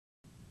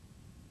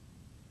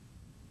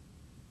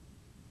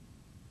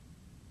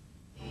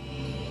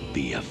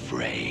be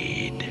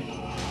afraid.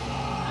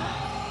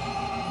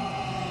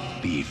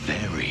 Be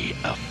very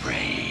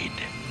afraid.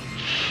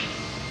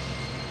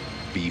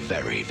 Be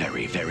very,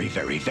 very, very,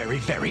 very, very,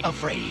 very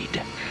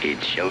afraid.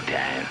 It's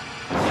showtime.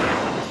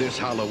 This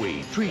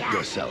Halloween, treat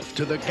yourself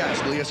to the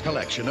ghastliest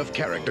collection of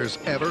characters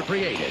ever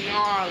created. In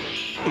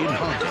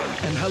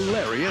haunting and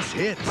hilarious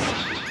hits.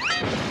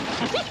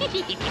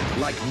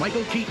 Like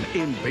Michael Keaton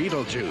in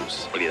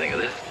Beetlejuice. What do you think of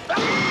this?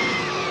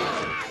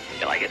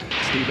 You like it?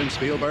 Steven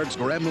Spielberg's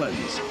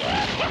Gremlins.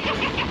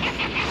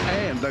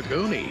 And The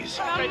Goonies.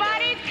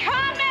 Somebody's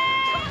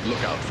coming!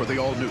 Look out for the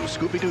all-new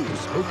Scooby-Doo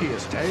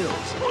Spookiest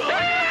Tales.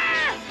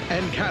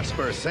 And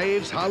Casper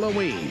Saves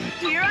Halloween.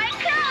 Here I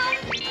come!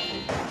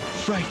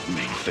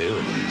 Frightening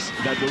films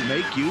that will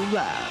make you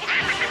laugh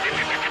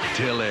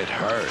till it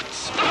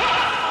hurts.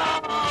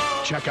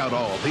 Check out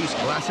all these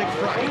classic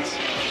frights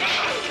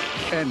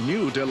and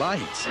new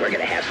delights. We're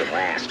gonna have some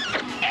laughs.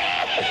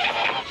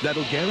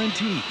 That'll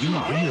guarantee you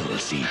will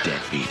see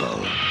dead people.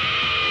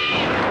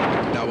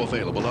 Now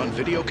available on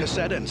video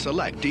cassette and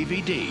select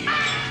DVD.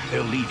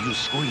 They'll leave you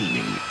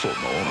screaming for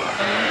more.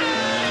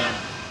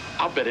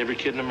 I'll bet every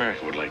kid in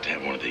America would like to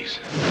have one of these.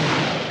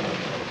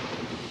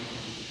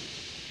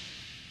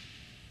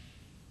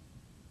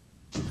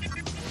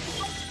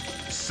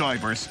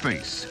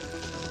 Cyberspace.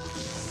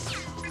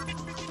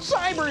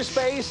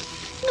 Cyberspace?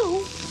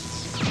 No.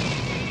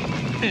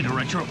 Enter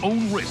at your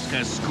own risk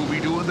as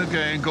Scooby-Doo and the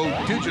gang go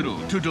digital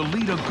to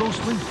delete a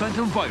ghostly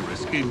phantom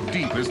virus in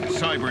deepest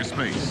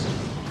cyberspace.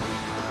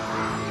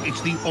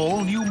 It's the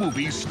all-new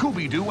movie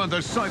Scooby-Doo and the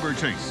Cyber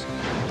Chase.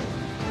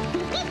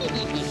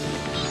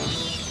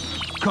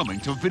 Coming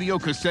to video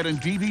cassette and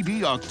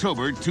DVD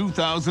October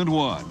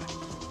 2001.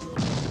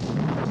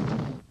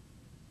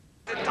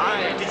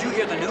 Did you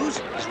hear the news?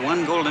 There's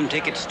one golden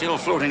ticket still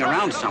floating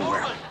around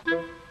somewhere.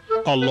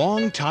 A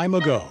long time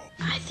ago.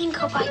 I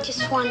think I'll buy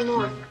just one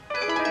more.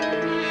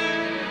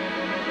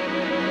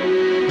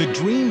 The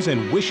dreams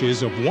and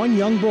wishes of one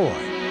young boy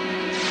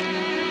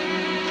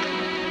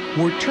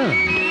were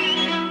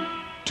turned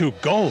to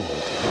gold.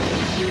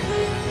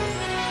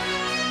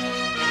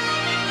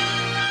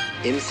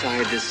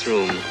 Inside this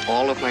room,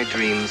 all of my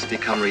dreams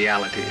become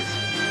realities.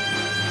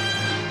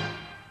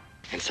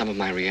 And some of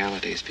my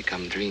realities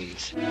become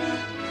dreams.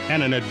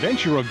 And an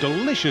adventure of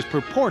delicious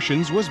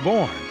proportions was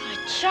born.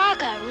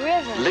 Chaga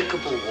River.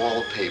 Lickable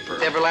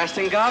wallpaper.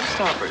 Everlasting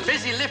gobstoppers.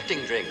 Fizzy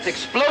lifting drinks.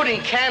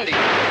 Exploding candy.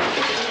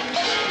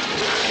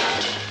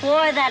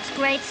 Boy, that's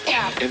great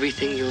stuff.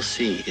 Everything you'll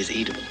see is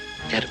eatable.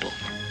 Edible.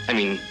 I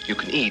mean, you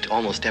can eat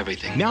almost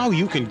everything. Now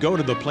you can go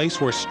to the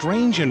place where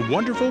strange and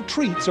wonderful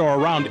treats are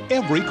around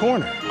every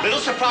corner. Little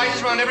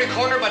surprises around every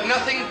corner, but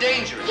nothing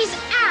dangerous. He's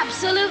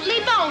absolutely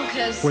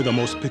bonkers. Where the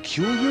most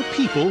peculiar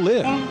people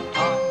live.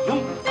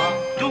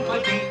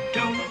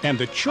 And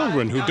the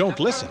children who don't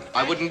listen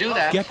I wouldn't do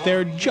that. get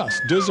their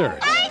just desserts.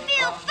 I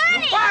feel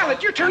funny.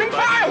 Violet, you're turning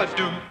violet.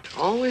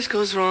 Always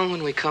goes wrong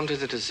when we come to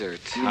the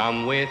desserts.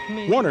 Come with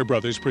me. Warner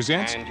Brothers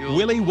presents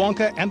Willy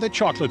Wonka and the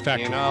Chocolate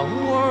Factory. In a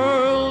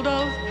world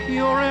of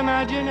pure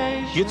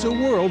imagination. It's a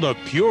world of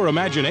pure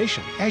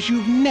imagination, as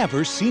you've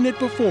never seen it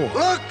before.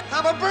 Look,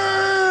 have a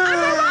bird.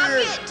 I'm a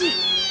rocket.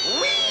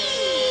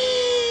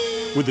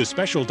 With the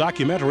special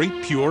documentary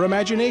Pure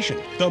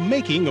Imagination, the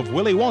making of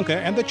Willy Wonka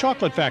and the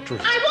Chocolate Factory.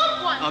 I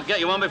want one. I'll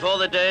get you one before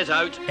the day's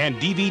out. And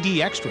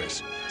DVD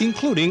extras,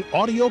 including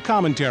audio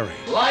commentary.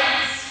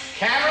 Lights,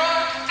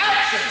 camera,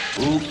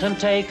 action! Who can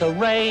take a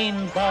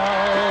rainbow,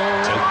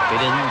 dip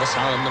it in the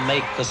sun and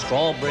make a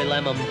strawberry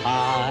lemon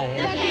pie?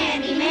 The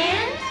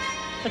Candyman.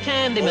 The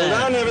Candyman.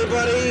 Hold on,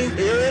 everybody.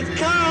 Here it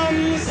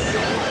comes.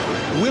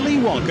 Willy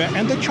Wonka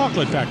and the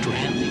Chocolate Factory.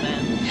 Candyman.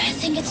 I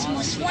think it's the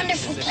most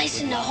wonderful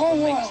place in the whole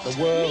world.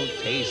 The world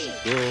tastes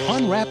good.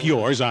 Unwrap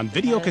yours on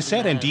video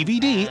cassette and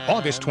DVD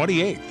August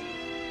 28th.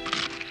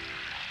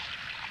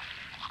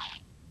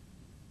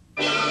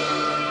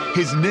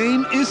 His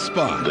name is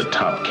Spot. The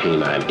top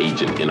canine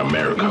agent in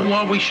America.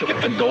 While we should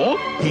get the dog?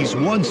 He's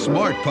one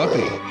smart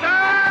puppy.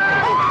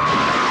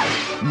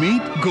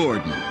 Meet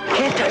Gordon.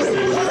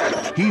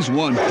 He's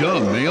one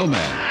dumb mailman.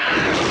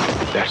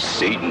 That's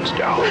Satan's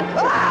dog.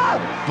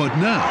 But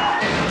now,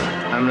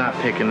 I'm not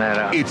picking that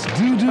up. it's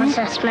doo-doo What's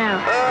that smell?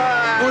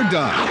 or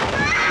die.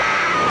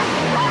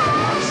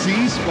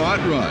 See Spot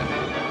run.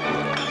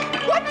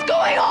 What's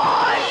going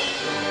on?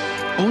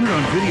 Own it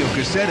on video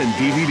cassette and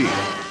DVD.